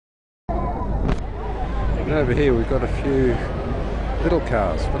And over here we've got a few little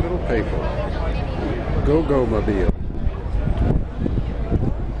cars for little people. Go-Go Mobile.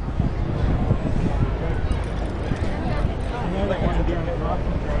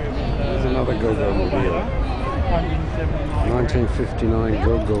 There's another Go-Go Mobile. 1959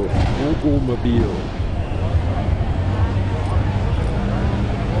 Go-Go Mobile.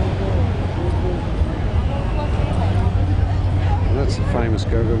 And that's the famous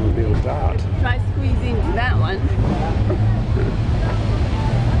Go-Go Mobile Dart. Try squeeze into that one.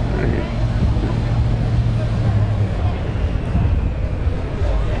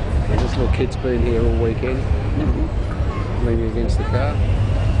 This little kid's been here all weekend, leaning against the car.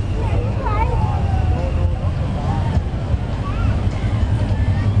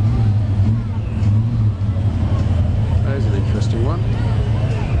 There's an interesting one.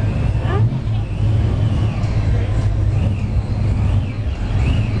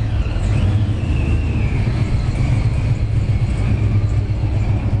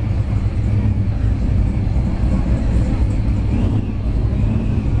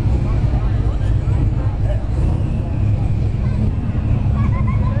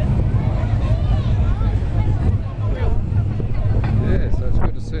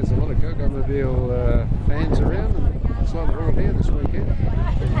 There's a lot of Go-Go Mobile fans around, and looks like they're all here this weekend,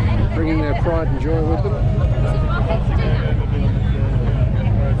 bringing their pride and joy with them.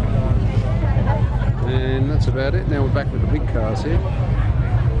 And that's about it. Now we're back with the big cars here.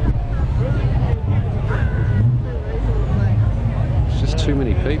 There's just too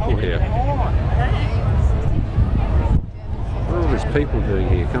many people here. What are all these people doing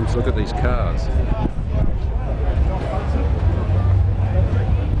here? Come look at these cars.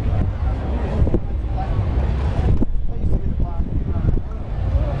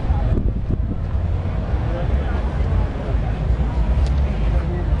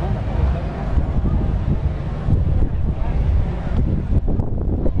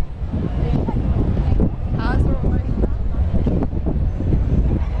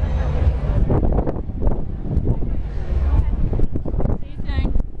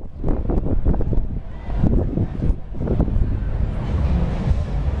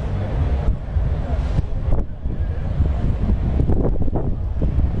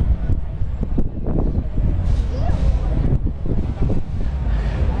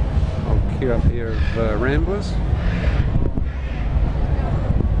 Queue up here of Ramblers.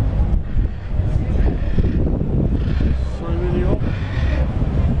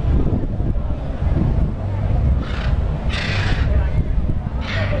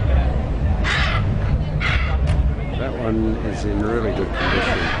 That one is in really good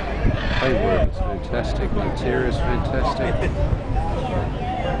condition. Paintwork is fantastic, the interior is fantastic.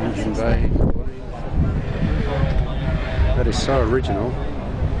 Engine bay. That is so original.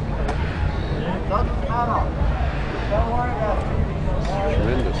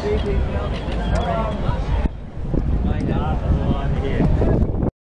 Tremendous.